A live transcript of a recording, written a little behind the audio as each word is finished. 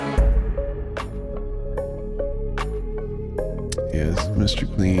is.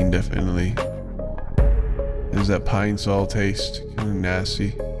 Mr. Clean, definitely. There's that pine sol taste, kind of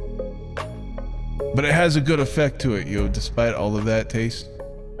nasty. But it has a good effect to it, yo, despite all of that taste.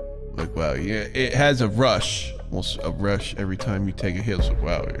 Like, wow, yeah, it has a rush, almost a rush every time you take a hit. It's like,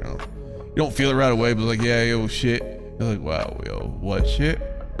 wow, you know. You don't feel it right away, but like, yeah, yo, shit. You're like, wow, yo, what shit?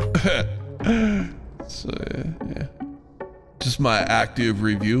 So, yeah. Just my active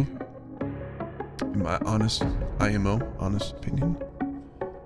review. In my honest IMO, honest opinion.